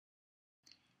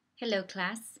Hello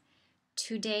class.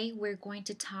 Today we're going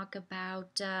to talk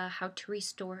about how to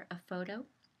restore a photo.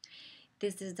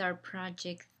 This is our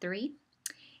project 3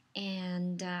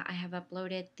 and I have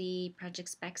uploaded the project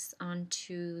specs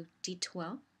onto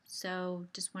D12. So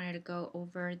just wanted to go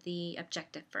over the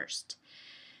objective first.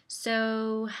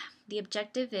 So the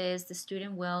objective is the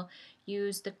student will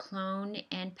use the clone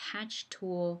and patch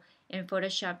tool in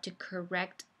Photoshop to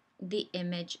correct the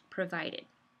image provided.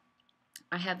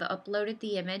 I have uploaded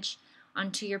the image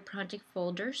onto your project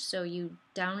folder, so you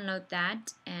download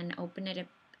that and open it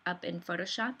up in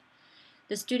Photoshop.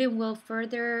 The student will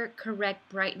further correct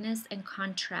brightness and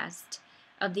contrast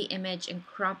of the image and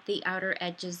crop the outer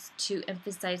edges to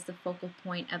emphasize the focal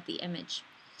point of the image.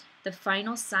 The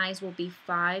final size will be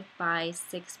 5 by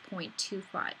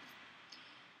 6.25.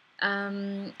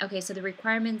 Okay, so the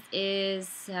requirements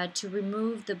is to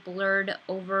remove the blurred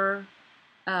ovals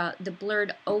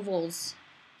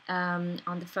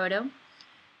on the photo,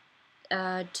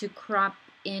 to crop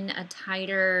in a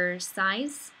tighter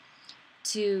size,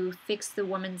 to fix the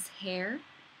woman's hair,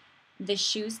 the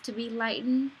shoes to be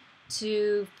lightened,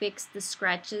 to fix the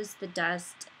scratches, the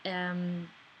dust on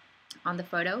the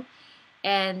photo,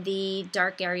 and the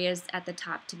dark areas at the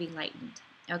top to be lightened.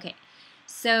 Okay,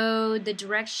 so the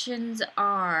directions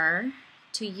are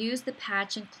to use the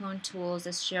patch and clone tools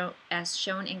as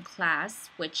shown in class,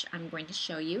 which I'm going to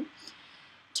show you,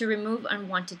 to remove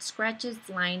unwanted scratches,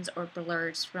 lines, or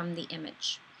blurs from the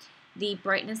image. The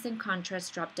brightness and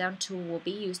contrast drop-down tool will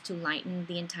be used to lighten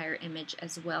the entire image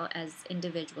as well as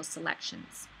individual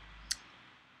selections.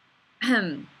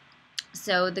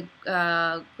 So the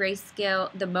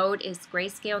grayscale, the mode is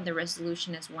grayscale, and the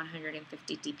resolution is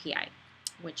 150 dpi,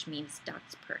 which means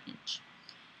dots per inch.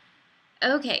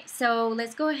 Okay, so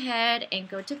let's go ahead and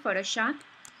go to Photoshop.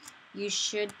 You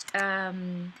should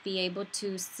be able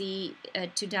to see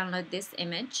to download this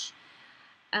image.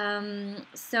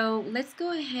 So let's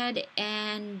go ahead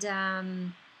and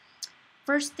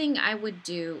first thing I would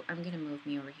do, I'm gonna move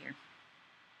me over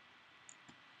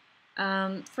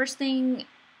here. First thing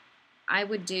I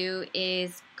would do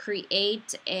is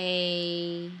create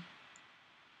a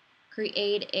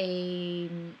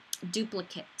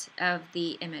duplicate of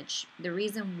the image. The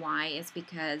reason why is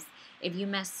because if you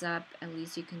mess up, at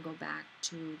least you can go back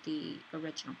to the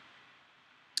original.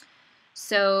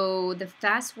 So the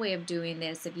fast way of doing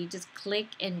this, if you just click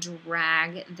and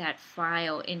drag that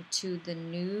file into the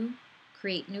new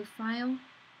create new file,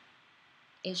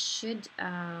 it should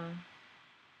I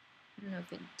don't know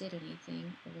if it did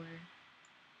anything, or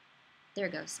there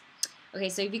it goes. Okay,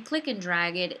 so if you click and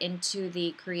drag it into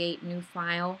the create new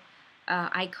file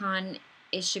icon,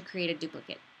 it should create a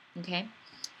duplicate. Okay,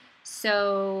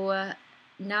 so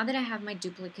now that I have my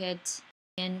duplicate,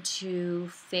 and to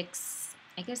fix,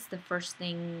 I guess the first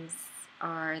things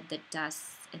are the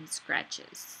dust and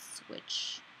scratches,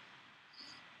 which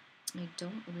I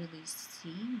don't really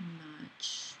see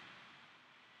much.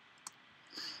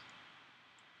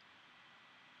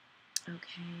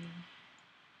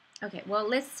 Okay, well,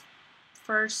 let's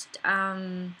first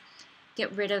get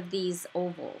rid of these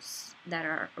ovals that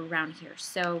are around here.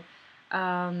 So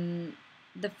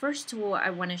the first tool I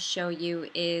want to show you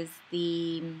is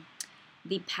the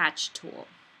patch tool,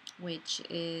 which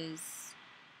is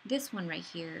this one right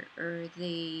here, or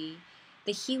the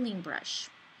healing brush.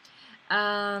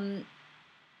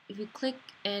 If you click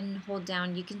and hold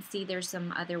down, you can see there's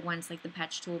some other ones like the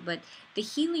patch tool, but the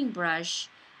healing brush,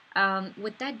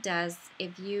 what that does,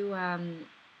 if you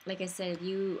like I said, if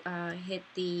you hit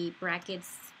the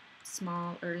brackets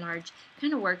small or large,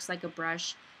 kind of works like a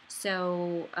brush.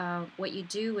 So what you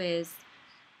do is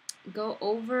go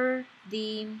over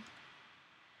the,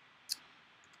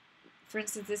 for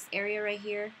instance, this area right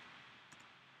here.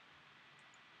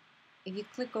 If you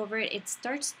click over it, it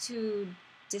starts to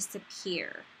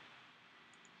disappear.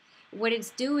 What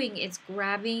it's doing is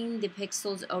grabbing the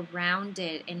pixels around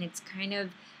it, and it's kind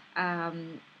of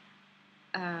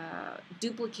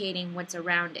duplicating what's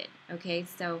around it. Okay,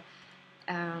 so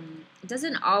it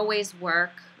doesn't always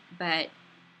work, but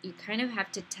you kind of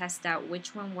have to test out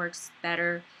which one works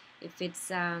better. If it's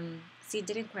see, it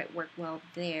didn't quite work well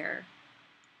there,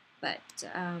 but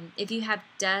if you have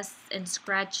dust and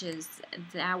scratches,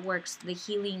 that works. The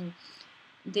healing,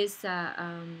 this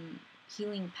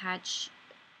healing patch,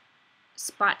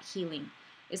 spot healing,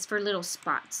 is for little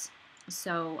spots,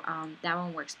 so that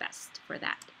one works best for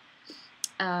that.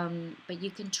 But you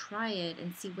can try it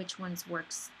and see which ones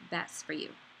works best for you.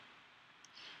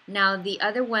 Now the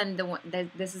other one,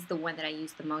 this is the one that I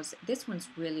use the most. This one's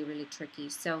really tricky.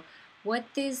 So what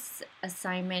this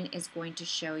assignment is going to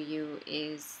show you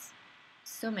is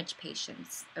so much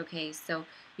patience. Okay, so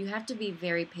you have to be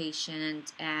very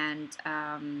patient and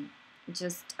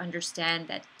just understand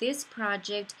that this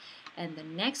project and the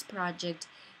next project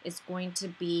is going to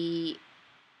be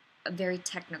very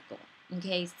technical.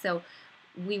 Okay, so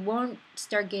we won't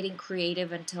start getting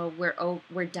creative until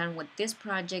we're done with this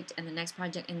project and the next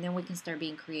project, and then we can start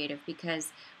being creative,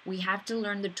 because we have to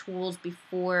learn the tools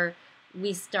before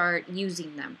we start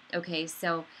using them. Okay,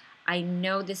 so I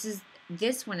know this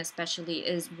one especially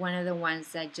is one of the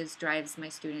ones that just drives my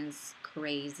students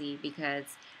crazy, because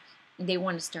they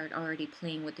want to start already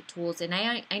playing with the tools, and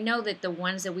I know that the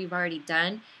ones that we've already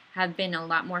done have been a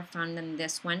lot more fun than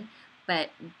this one,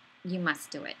 but you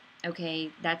must do it. Okay,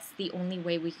 that's the only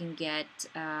way we can get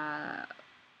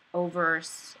over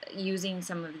using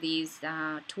some of these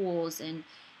tools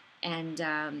and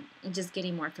just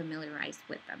getting more familiarized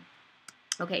with them.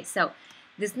 Okay, so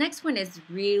this next one is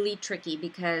really tricky,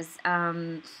 because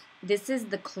this is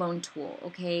the clone tool.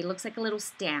 Okay, it looks like a little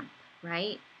stamp,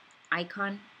 right?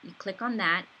 Icon. You click on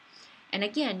that, and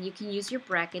again, you can use your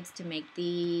brackets to make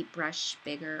the brush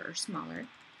bigger or smaller.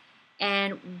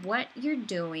 And what you're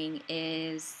doing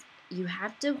is you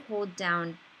have to hold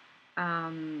down,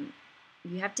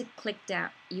 you have to click down,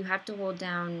 you have to hold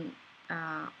down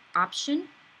Option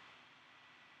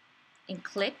and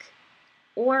click,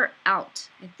 or Alt.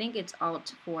 I think it's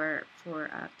Alt for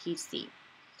PC.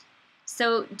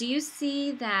 So do you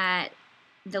see that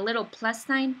the little plus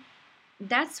sign?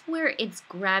 That's where it's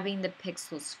grabbing the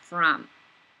pixels from.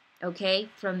 Okay,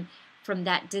 from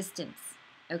that distance.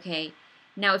 Okay,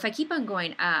 now if I keep on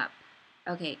going up,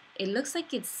 okay, it looks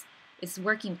like it's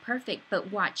working perfect,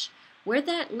 but watch where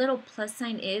that little plus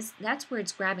sign is, that's where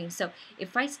it's grabbing. So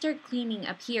if I start cleaning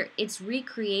up here, it's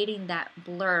recreating that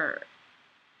blur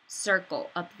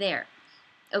circle up there.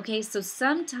 Okay, so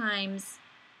sometimes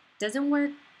doesn't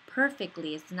work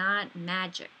perfectly. It's not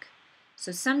magic.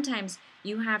 So sometimes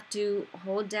you have to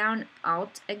hold down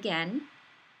Alt again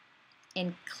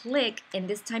and click, and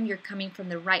this time you're coming from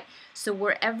the right. So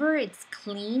wherever it's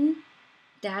clean,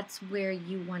 that's where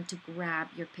you want to grab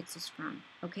your pixels from.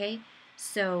 Okay,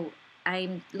 so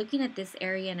I'm looking at this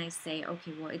area and I say,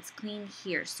 okay, well, it's clean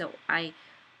here. So I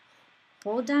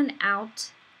hold down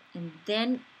Alt and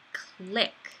then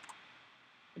click.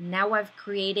 Now I've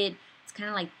created, it's kind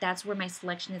of like that's where my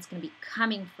selection is going to be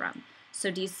coming from. So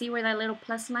do you see where that little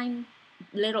plus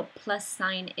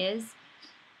sign is?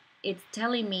 It's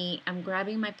telling me I'm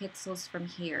grabbing my pixels from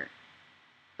here.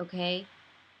 Okay,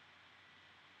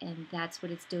 and that's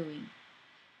what it's doing.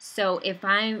 So if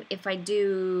I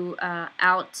do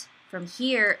Alt from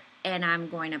here and I'm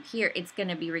going up here, it's going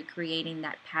to be recreating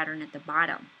that pattern at the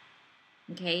bottom.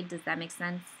 Okay, does that make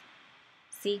sense?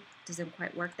 See, doesn't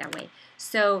quite work that way.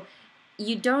 So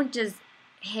you don't just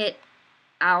hit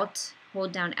Alt,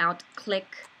 hold down Alt,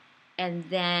 click, and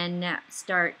then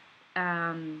start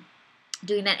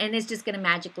doing that, and it's just going to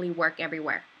magically work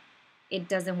everywhere. It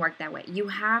doesn't work that way. You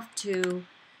have to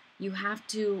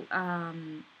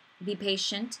be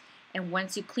patient, and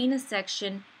once you clean a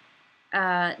section,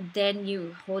 then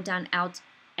you hold down Alt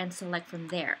and select from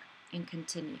there and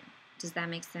continue. Does that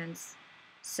make sense?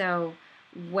 So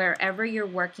wherever you're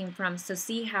working from, so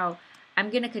see how I'm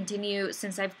going to continue,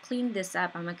 since I've cleaned this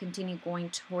up, I'm going to continue going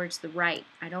towards the right.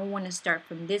 I don't want to start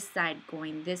from this side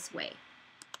going this way.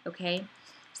 Okay,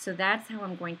 so that's how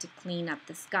I'm going to clean up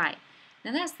the sky.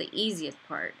 Now that's the easiest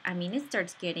part. I mean, it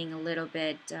starts getting a little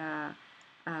bit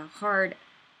hard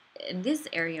in this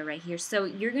area right here. So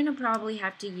you're going to probably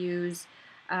have to use,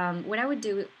 what I would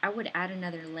do, I would add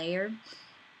another layer.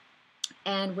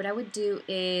 And what I would do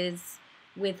is,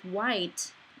 with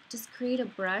white, just create a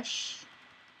brush.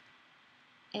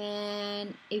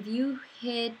 And if you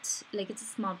hit, like it's a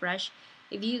small brush,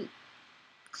 if you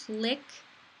click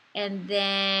and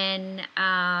then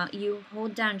you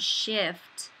hold down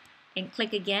Shift and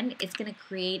click again, it's going to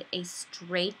create a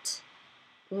straight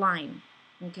line.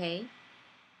 Okay,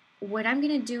 what I'm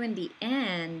going to do in the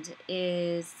end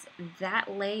is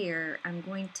that layer, I'm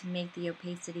going to make the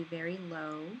opacity very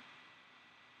low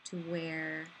to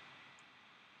where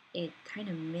it kind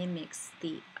of mimics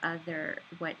the other,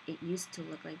 what it used to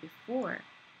look like before.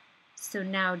 So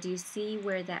now, do you see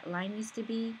where that line used to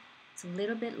be? It's a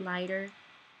little bit lighter,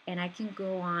 and I can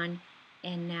go on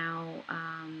and now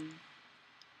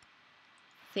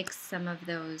fix some of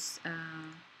those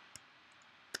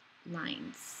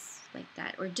lines like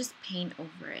that, or just paint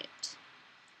over it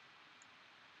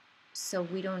so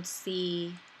we don't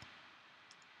see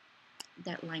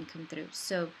that line come through.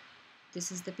 So this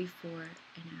is the before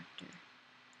and after.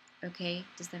 Okay,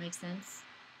 does that make sense?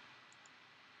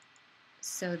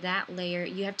 So that layer,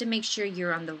 you have to make sure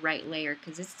you're on the right layer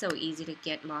because it's so easy to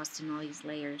get lost in all these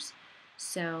layers.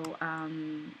 So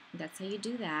that's how you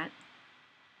do that.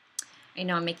 I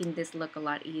know I'm making this look a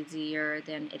lot easier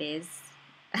than it is.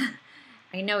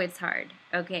 I know it's hard.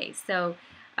 Okay, so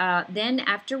then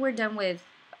after we're done with,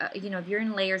 if you're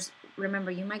in layers, remember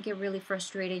you might get really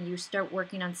frustrated. You start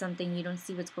working on something, you don't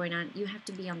see what's going on. You have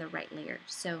to be on the right layer.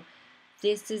 So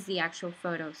this is the actual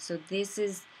photo. So this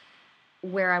is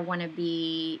where I want to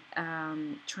be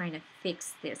trying to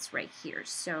fix this right here.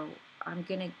 So I'm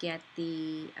going to get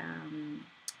the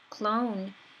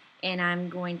clone and I'm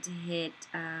going to hit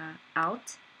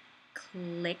Alt,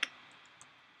 click,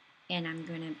 and I'm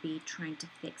going to be trying to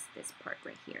fix this part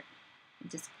right here.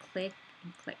 Just click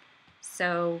and click.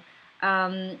 So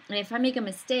and if I make a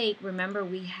mistake, remember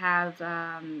we have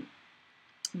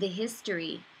the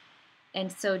history.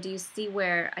 And so do you see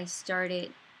where I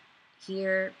started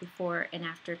here before and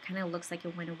after? Kind of looks like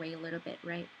it went away a little bit,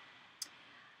 right?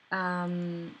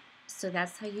 So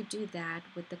that's how you do that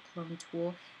with the clone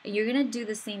tool. And you're going to do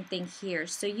the same thing here.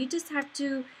 So you just have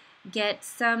to get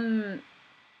some,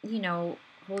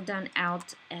 hold down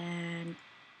Alt and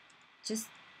just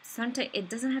sometimes it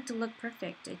doesn't have to look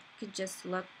perfect. It could just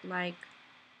look like,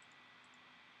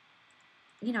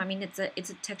 I mean, it's a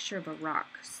texture of a rock.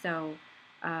 So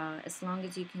as long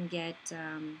as you can get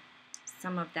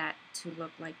some of that to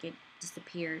look like it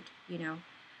disappeared,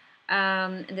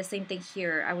 And the same thing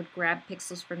here. I would grab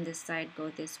pixels from this side, go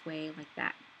this way, like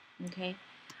that. Okay.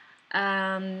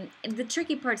 And the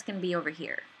tricky part's going to be over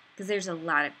here because there's a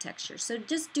lot of texture. So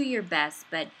just do your best,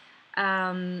 but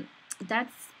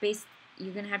that's based.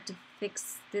 You're going to have to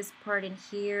fix this part in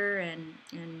here, and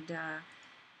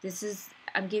this is.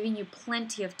 I'm giving you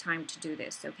plenty of time to do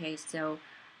this. Okay, so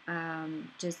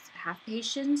just have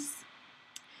patience.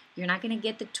 You're not going to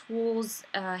get the tools,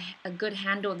 a good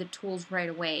handle of the tools right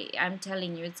away. I'm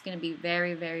telling you, it's going to be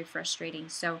very, very frustrating.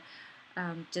 So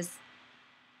just,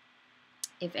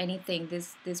 if anything,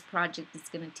 this project is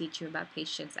going to teach you about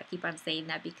patience. I keep on saying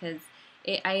that because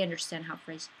I understand how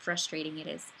frustrating it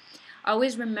is.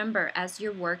 Always remember, as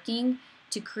you're working,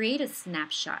 to create a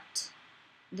snapshot.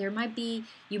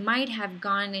 You might have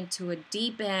gone into a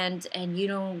deep end and you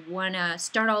don't want to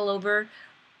start all over,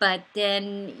 but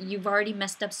then you've already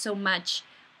messed up so much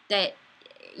that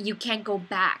you can't go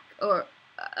back, or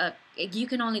you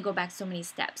can only go back so many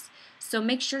steps. So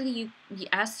make sure that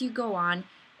as you go on,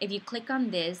 if you click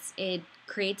on this, it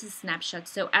creates a snapshot.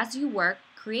 So as you work,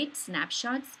 create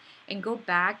snapshots and go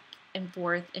back and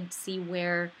forth and see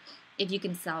if you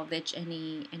can salvage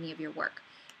any of your work.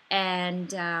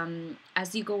 And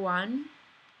as you go on,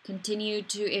 continue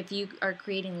to, if you are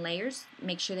creating layers,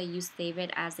 make sure that you save it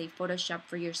as a Photoshop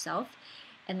for yourself.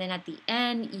 And then at the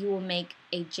end, you will make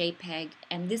a JPEG.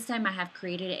 And this time I have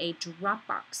created a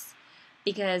Dropbox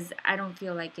because I don't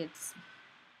feel like it's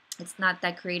not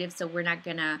that creative, so we're not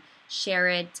going to share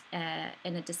it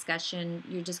in a discussion.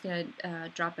 You're just going to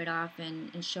drop it off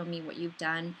and show me what you've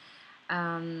done.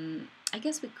 I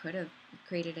guess we could have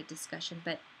created a discussion,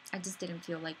 but I just didn't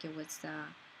feel like it was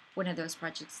one of those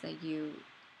projects that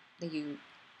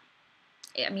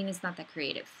I mean, it's not that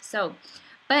creative. So,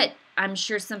 but I'm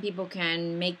sure some people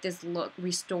can make this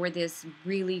restore this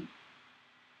really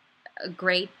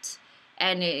great,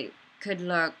 and it could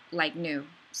look like new.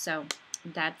 So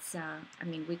that's, I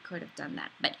mean, we could have done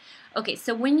that. But okay,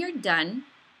 so when you're done,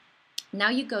 now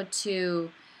you go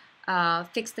to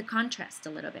fix the contrast a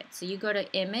little bit. So you go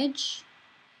to Image,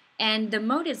 and the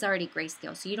mode is already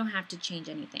grayscale, so you don't have to change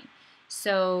anything.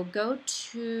 So go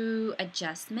to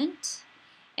Adjustment,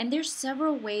 and there's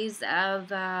several ways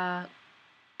of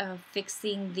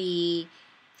fixing the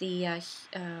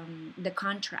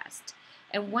contrast.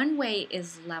 And one way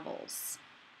is levels.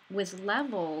 With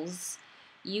levels,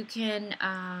 you can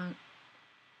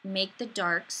make the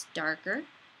darks darker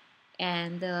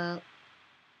and the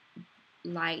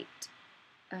light,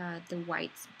 the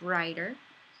whites brighter,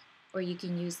 or you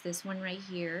can use this one right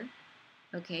here.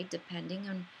 Okay, depending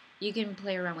on, you can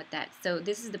play around with that. So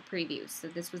this is the preview. So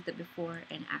this was the before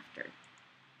and after.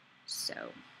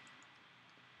 So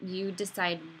you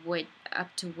decide what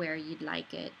up to where you'd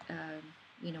like it,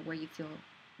 where you feel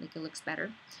like it looks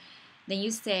better. Then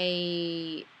you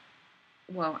say,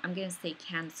 well, I'm going to say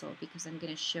cancel because I'm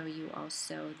going to show you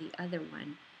also the other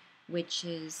one, which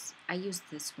is, I use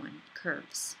this one,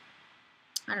 curves.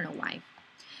 I don't know why.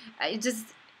 It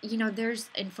just, there's,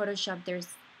 in Photoshop, there's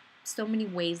so many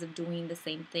ways of doing the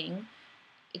same thing.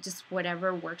 It just,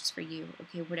 whatever works for you,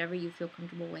 okay, whatever you feel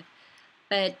comfortable with.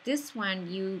 But this one,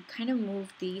 you kind of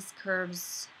move these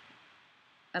curves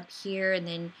up here, and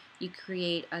then you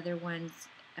create other ones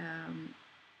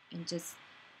and just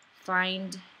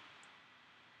find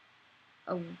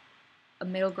a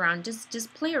middle ground.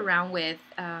 Just play around with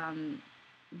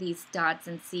these dots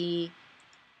and see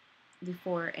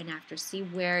before and after. See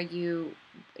where if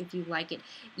you like it.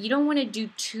 You don't want to do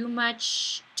too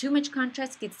much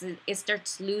contrast because it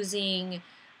starts losing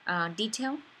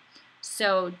detail.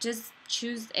 So just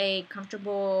choose a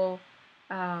comfortable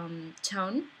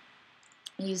tone.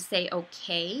 You say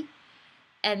okay.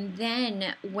 And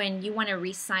then when you want to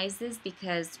resize this,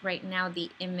 because right now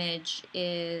the image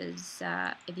is,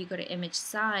 if you go to image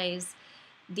size,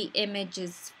 the image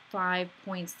is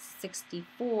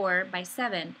 5.64 by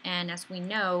 7. And as we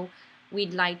know,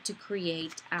 we'd like to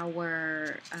create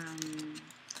our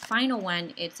final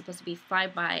one. It's supposed to be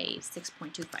 5 by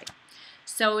 6.25.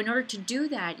 So in order to do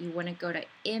that, you want to go to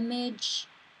image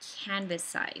canvas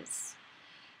size.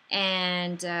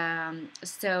 And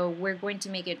so we're going to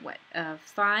make it what?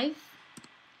 5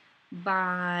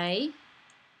 by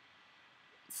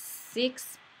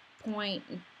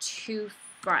 6.25.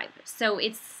 So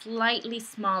it's slightly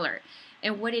smaller.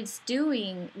 And what it's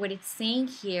doing, what it's saying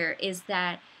here is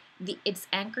that it's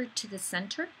anchored to the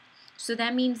center. So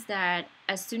that means that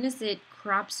as soon as it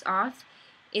crops off,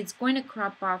 it's going to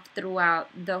crop off throughout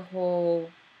the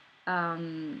whole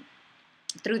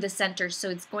through the center, so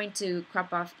it's going to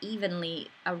crop off evenly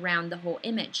around the whole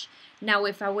image. Now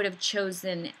if I would have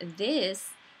chosen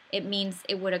this, it means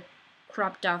it would have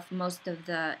cropped off most of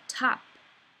the top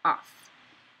off.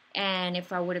 And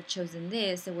if I would have chosen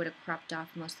this, it would have cropped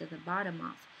off most of the bottom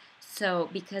off. So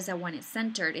because I want it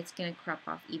centered, it's going to crop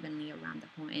off evenly around the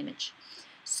whole image.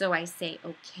 So I say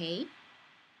okay,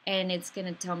 and it's going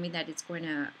to tell me that it's going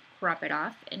to crop it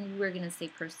off, and we're going to say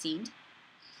proceed.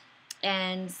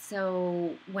 And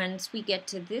so once we get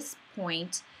to this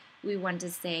point, we want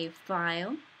to say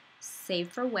File, Save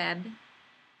for Web.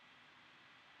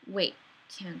 Wait,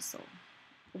 cancel.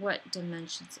 What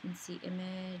dimensions? And see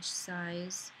image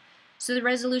size. So the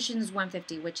resolution is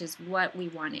 150, which is what we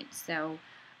wanted. So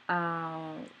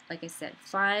like I said,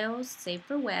 Files, Save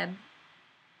for Web.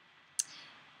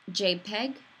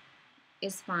 JPEG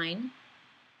is fine.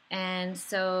 And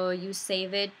so you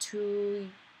save it to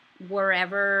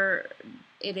wherever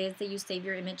it is that you save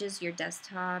your images, your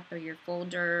desktop or your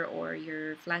folder or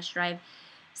your flash drive.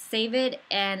 Save it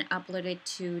and upload it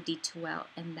to D2L,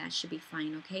 and that should be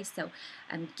fine. Okay, so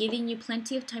I'm giving you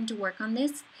plenty of time to work on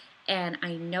this, and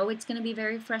I know it's going to be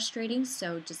very frustrating,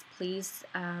 so just please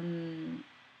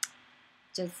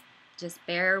just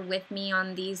bear with me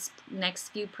on these next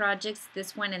few projects.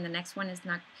 This one and the next one is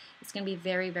not, it's going to be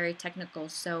very, very technical.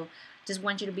 So just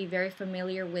want you to be very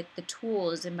familiar with the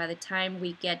tools, and by the time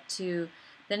we get to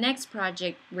the next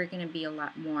project, we're going to be a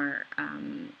lot more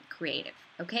creative.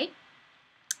 Okay?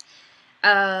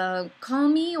 Call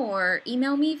me or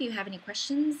email me if you have any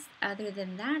questions. Other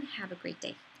than that, have a great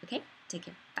day. Okay? Take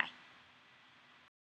care. Bye.